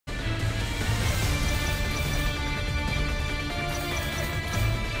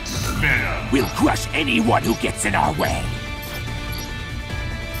We'll crush anyone who gets in our way.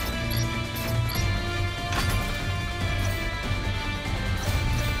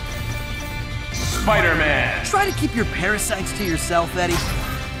 Spider-Man! Try to keep your parasites to yourself, Eddie.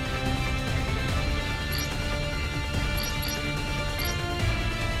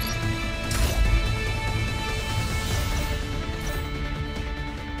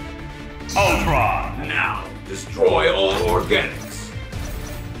 Ultron! Now, destroy all organics.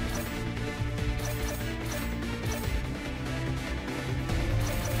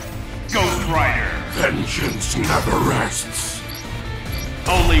 Ghost Rider! Vengeance never rests.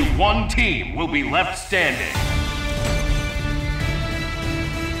 Only one team will be left standing.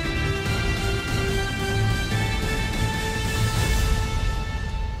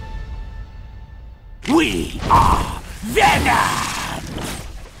 We are Venom!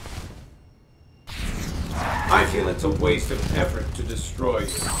 I feel it's a waste of effort to destroy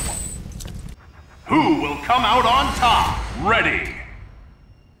you. Who will come out on top? Ready!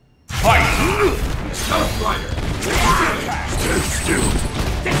 Fight! Ghost Rider! Stand still.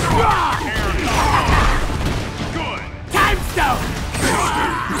 Good! Time stone!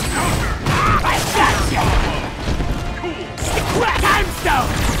 I got you! Cool! Time stone!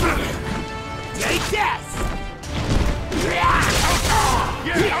 Take this!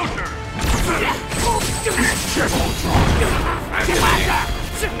 Get counter!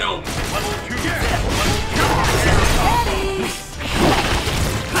 No! Level 2!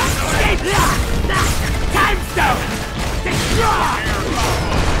 Time stone! Destroy!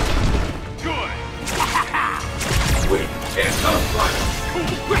 Good! Wait, it's Ghost Rider!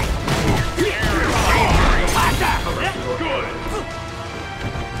 Good!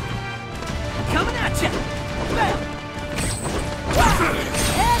 Coming at ya!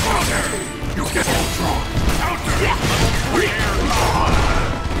 You get Ultron!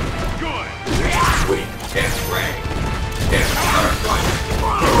 Good! Wait, it's Ray! It's Ghost Rider!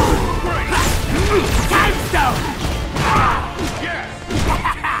 Time stone! Yes!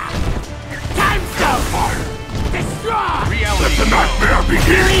 Time stone! Fire! Destroy! Reality! Let the nightmare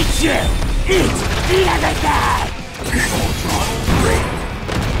begin! Eat you! Eat the everything! Eat Ultron!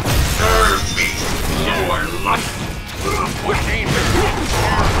 Serve me! Lower life! What danger?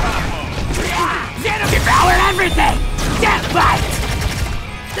 Venom devour everything! Death bite!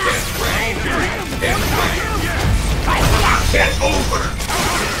 It's Ray! It's Ray! It's over!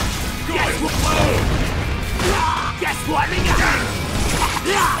 Guess what? Guess what?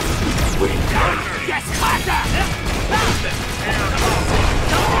 Guess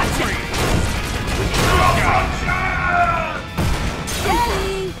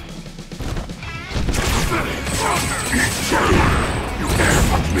You dare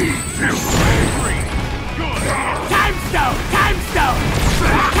but me, feel free! Time stone! Time stone!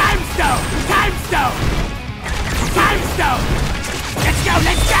 Time stone! Time stone! Time stone! Let's go!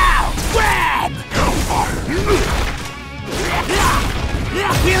 Let's go! Grab! Hellfire!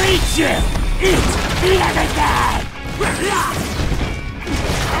 We'll eat you! Eat everything!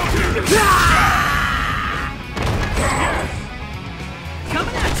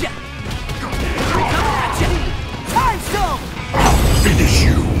 Coming at ya! Coming at ya! Time stone! I'll finish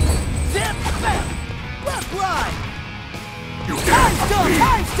you! Zip! Bam! Left line! You Time dare stone! but me!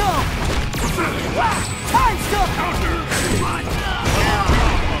 Time stone! Time stone!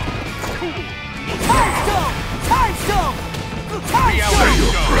 Time stone! Time stone! Time Say stone!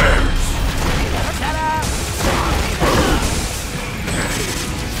 your prayers! Ta-da!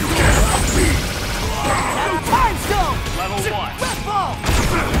 You dare but me! Time stone! Level 1. Red ball!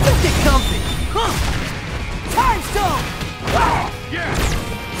 Don't get comfy! Huh! Time stone! Yes!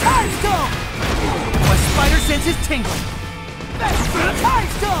 Time stone! My spider sense is tingling! Time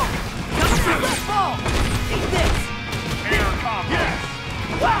stone! Coming to red ball! Eat this! Air combo! Yes!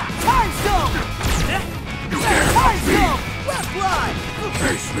 Time stone! You dare Time but me! stone! Left line!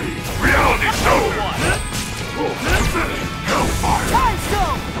 Face me! Reality stone! Hellfire! Time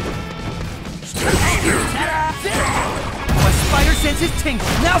stone! Stand still! My spider sense is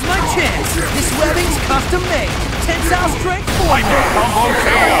tingling. Now's my chance. This webbing's custom made. Tensile strength Hyper formula. combo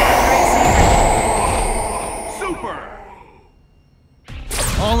KO! Super!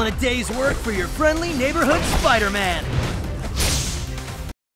 All in a day's work for your friendly neighborhood Spider-Man.